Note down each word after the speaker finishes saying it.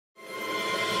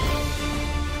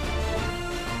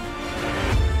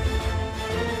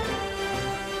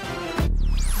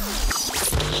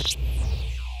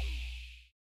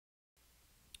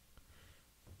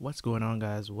What's going on,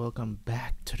 guys? Welcome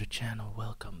back to the channel.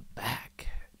 Welcome back.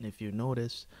 And if you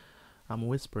notice, I'm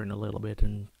whispering a little bit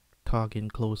and talking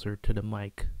closer to the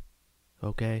mic,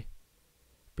 okay?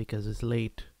 Because it's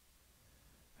late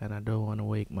and I don't want to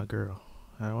wake my girl.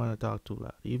 I don't want to talk too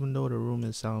loud. Even though the room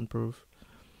is soundproof,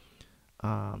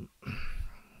 um,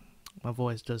 my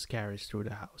voice just carries through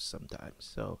the house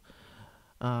sometimes.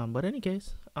 But any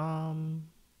case,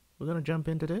 we're gonna jump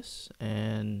into this,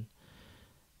 and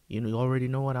you already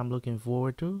know what I'm looking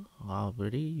forward to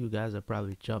already. You guys have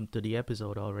probably jumped to the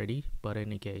episode already, but in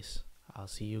any case, I'll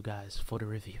see you guys for the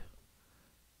review.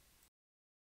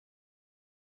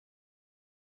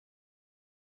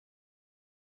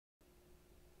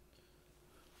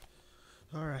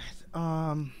 All right.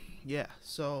 Yeah.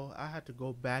 So I had to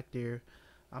go back there.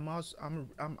 I'm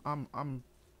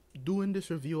doing this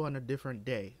review on a different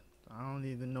day. I don't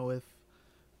even know if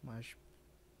my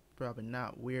probably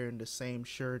not wearing the same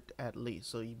shirt at least.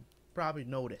 So you probably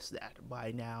noticed that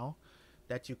by now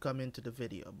that you come into the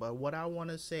video. But what I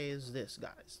want to say is this,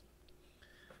 guys.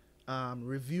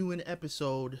 Reviewing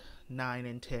episode 9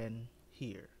 and 10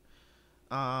 here.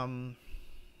 Um,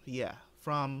 yeah,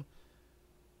 from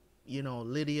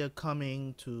Lydia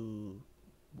coming to,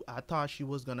 I thought she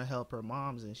was gonna help her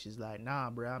moms, and she's like,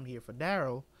 nah, bro, I'm here for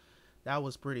Daryl. That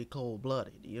was pretty cold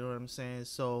blooded. You know what I'm saying?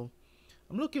 So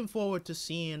I'm looking forward to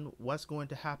seeing what's going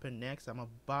to happen next. I'm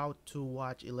about to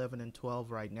watch 11 and 12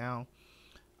 right now.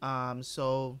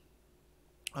 So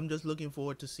I'm just looking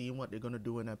forward to seeing what they're gonna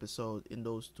do in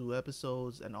those two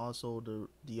episodes, and also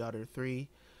the other three,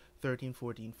 13,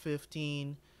 14,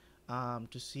 15, to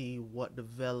see what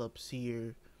develops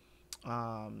here,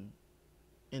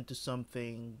 into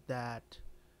something that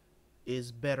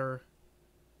is better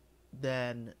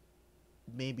than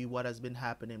maybe what has been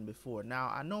happening before.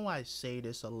 Now, I know I say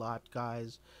this a lot,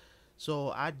 guys,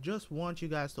 so I just want you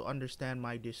guys to understand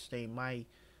my disdain, my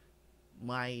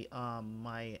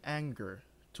anger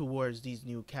towards these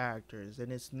new characters. And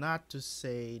it's not to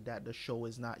say that the show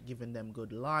is not giving them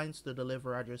good lines to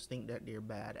deliver. I just think that they're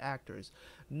bad actors.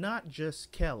 Not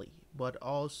just Kelly, but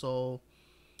also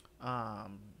I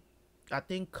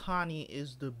think Connie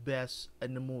is the best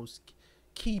and the most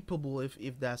keepable,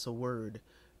 if that's a word,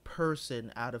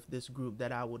 person out of this group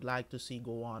that I would like to see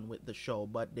go on with the show.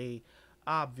 But they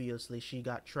obviously, she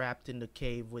got trapped in the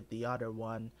cave with the other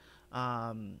one.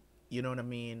 You know what I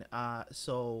mean?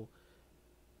 So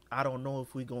I don't know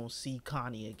if we're gonna see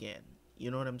Connie again.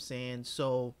 You know what I'm saying?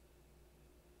 So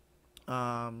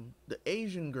the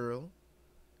Asian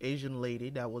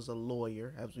lady that was a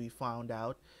lawyer, as we found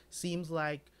out, seems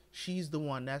like she's the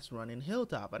one that's running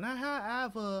Hilltop, and I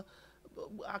have a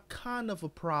kind of a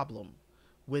problem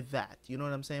with that. You know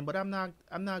what I'm saying? But I'm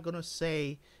not gonna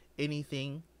say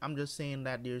anything. I'm just saying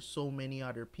that there's so many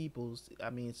other people. I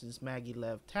mean, since Maggie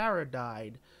left, Tara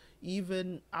died.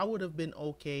 Even I would have been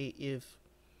okay if,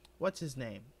 what's his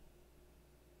name?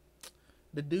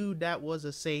 The dude that was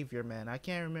a savior, man. I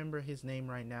can't remember his name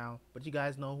right now, but you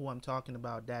guys know who I'm talking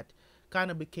about. That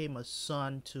kind of became a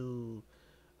son to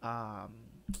um,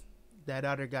 that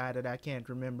other guy that I can't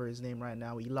remember his name right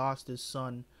now. He lost his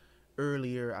son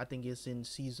earlier. I think it's in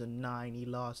season 9. He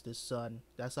lost his son.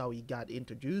 That's how he got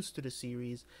introduced to the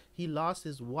series. He lost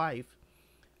his wife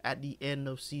at the end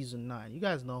of season 9. You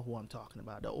guys know who I'm talking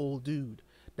about. The old dude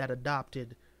that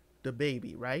adopted the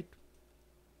baby, right?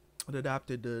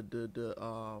 Adopted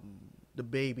the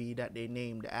baby that they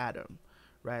named Adam,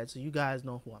 right? So you guys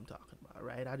know who I'm talking about,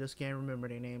 right? I just can't remember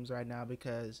their names right now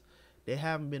because they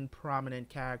haven't been prominent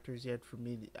characters yet for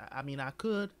me. I mean, I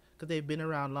could, because they've been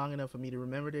around long enough for me to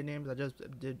remember their names.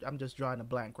 I'm just drawing a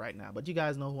blank right now, but you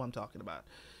guys know who I'm talking about.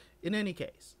 In any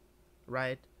case,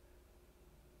 right?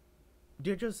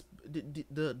 They're just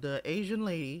the Asian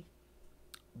lady,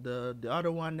 the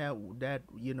other one that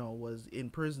was in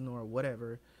prison or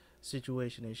whatever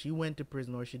situation, and she went to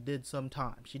prison, or she did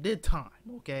time,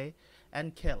 okay?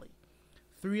 And Kelly,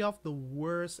 three of the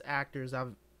worst actors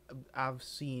I've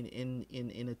seen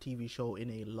in a TV show in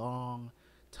a long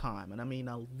time, and I mean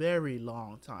a very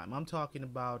long time. I'm talking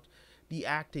about the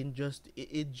acting.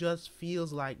 It just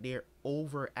feels like they're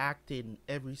overacting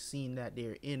every scene that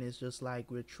they're in. It's just like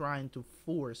we're trying to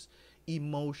force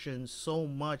emotion so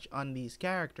much on these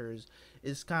characters.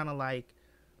 It's kind of like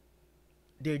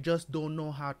they just don't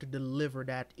know how to deliver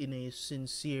that in a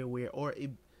sincere way, or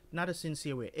not a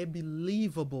sincere way, a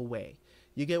believable way.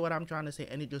 You get what I'm trying to say?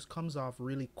 And it just comes off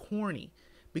really corny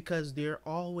because they're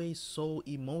always so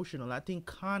emotional. I think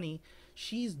Connie,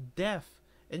 she's deaf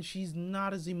and she's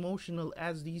not as emotional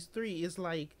as these three. It's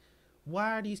like,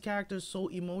 why are these characters so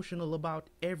emotional about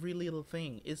every little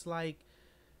thing? It's like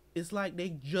It's like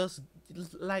it's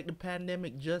like the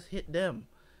pandemic just hit them.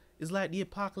 It's like the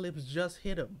apocalypse just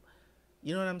hit them.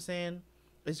 You know what I'm saying?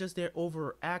 It's just they're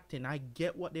overacting. I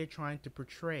get what they're trying to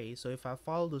portray. So if I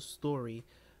follow the story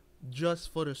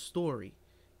just for the story,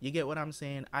 you get what I'm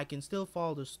saying? I can still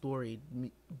follow the story,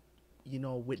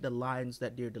 with the lines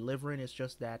that they're delivering. It's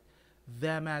just that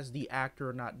them as the actor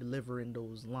are not delivering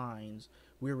those lines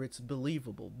where it's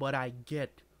believable. But I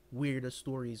get where the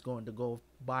story is going to go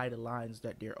by the lines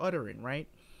that they're uttering, right?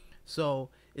 So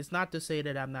it's not to say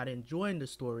that I'm not enjoying the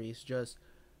story. It's just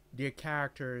their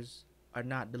characters are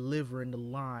not delivering the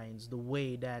lines the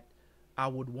way that I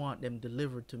would want them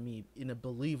delivered to me in a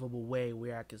believable way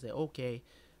where I can say, okay,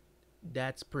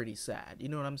 that's pretty sad. You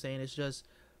know what I'm saying? It's just,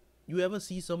 you ever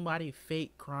see somebody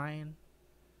fake crying?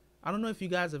 I don't know if you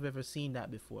guys have ever seen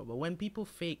that before, but when people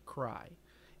fake cry,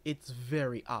 it's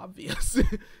very obvious.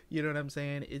 You know what I'm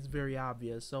saying? It's very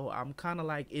obvious. So I'm kind of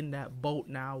like in that boat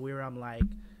now where I'm like,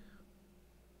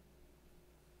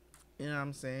 you know what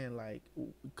I'm saying? Like,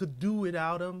 could do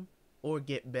without them or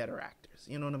get better actors.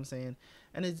 You know what I'm saying?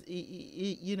 And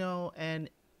and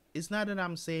it's not that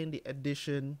I'm saying the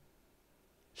addition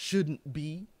shouldn't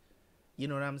be, you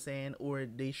know what I'm saying, or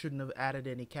they shouldn't have added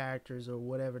any characters or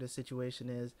whatever the situation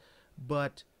is,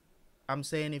 but I'm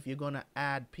saying if you're gonna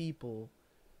add people,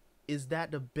 is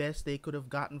that the best they could have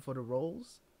gotten for the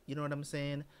roles? You know what I'm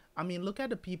saying? I mean, look at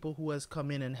the people who has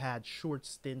come in and had short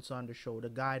stints on the show. The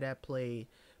guy that played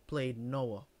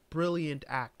Noah, brilliant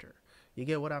actor. You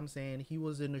get what I'm saying? He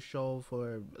was in the show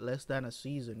for less than a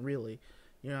season, really.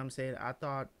 You know what I'm saying? I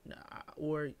thought, I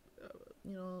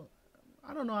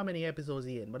don't know how many episodes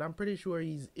he's in, but I'm pretty sure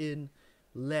he's in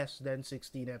less than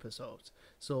 16 episodes.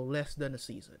 So less than a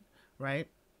season, right?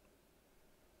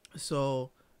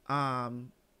 So,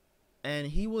 and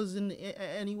he was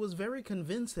very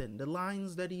convincing, the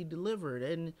lines that he delivered.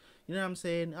 And you know what I'm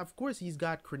saying? Of course, he's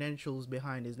got credentials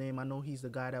behind his name. I know he's the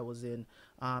guy that was in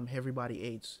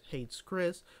Everybody Hates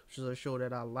Chris, which is a show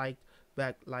that I liked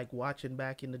watching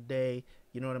back in the day.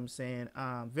 You know what I'm saying?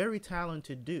 Very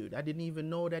talented dude. I didn't even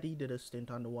know that he did a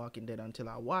stint on The Walking Dead until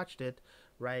I watched it,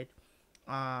 right?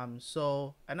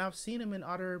 So, and I've seen him in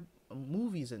other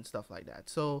movies and stuff like that.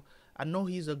 So I know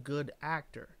he's a good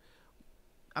actor.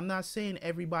 I'm not saying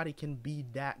everybody can be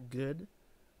that good,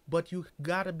 but you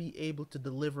gotta be able to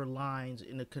deliver lines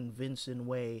in a convincing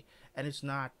way, and it's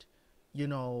not,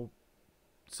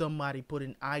 somebody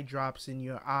putting eye drops in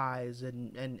your eyes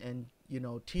and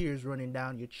tears running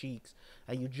down your cheeks,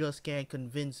 and you just can't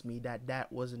convince me that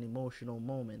that was an emotional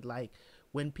moment. Like,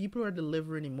 when people are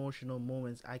delivering emotional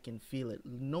moments, I can feel it.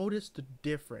 Notice the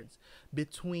difference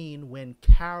between when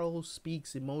Carol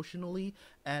speaks emotionally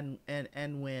and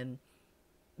when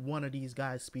one of these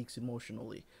guys speaks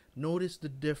emotionally. Notice the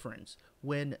difference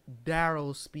when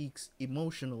Daryl speaks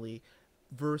emotionally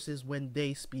versus when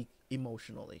they speak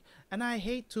emotionally. And I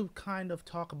hate to kind of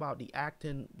talk about the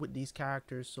acting with these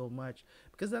characters so much,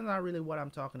 because that's not really what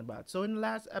I'm talking about. So in the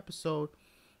last episode,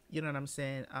 you know what I'm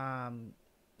saying,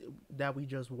 that we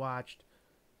just watched,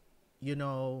 we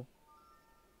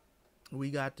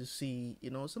got to see,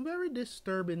 some very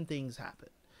disturbing things happen.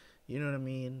 You know what I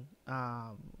mean?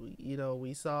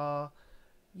 We saw,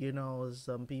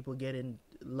 some people getting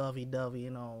lovey-dovey,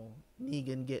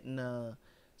 Negan getting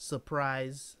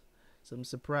some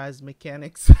surprise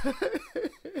mechanics.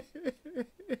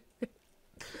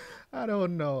 I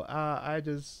don't know. I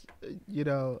just,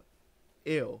 ew. You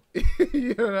know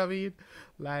what I mean?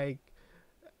 Like,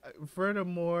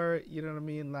 furthermore, you know what I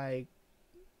mean? Like,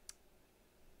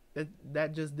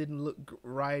 that just didn't look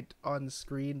right on the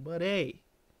screen, but hey,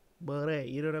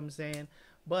 you know what I'm saying?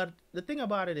 But the thing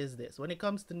about it is this: when it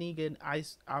comes to Negan,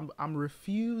 I'm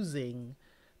refusing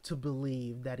to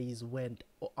believe that he's went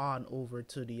on over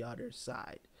to the other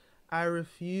side. I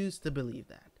refuse to believe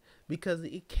that, because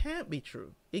it can't be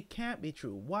true. It can't be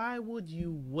true. Why would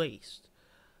you waste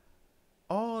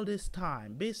all this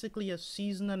time, basically a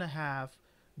season and a half,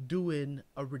 doing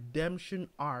a redemption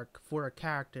arc for a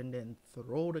character and then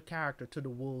throw the character to the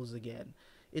wolves again?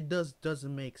 It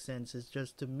doesn't make sense. It's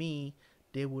just, to me,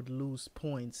 they would lose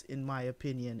points, in my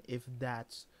opinion, if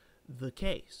that's the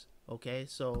case. Okay,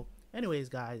 so anyways,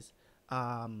 guys,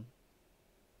 I'm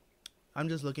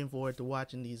just looking forward to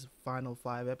watching these final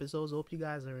 5 episodes. Hope you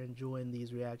guys are enjoying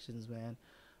these reactions, man.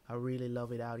 I really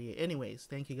love it out here. Anyways,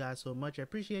 thank you guys so much. I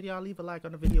appreciate y'all. Leave a like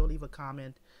on the video, leave a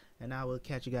comment, and I will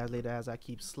catch you guys later as I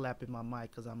keep slapping my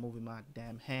mic because I'm moving my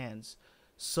damn hands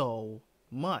so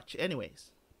much.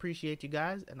 Anyways, appreciate you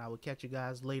guys, and I will catch you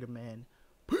guys later, man.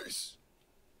 Peace.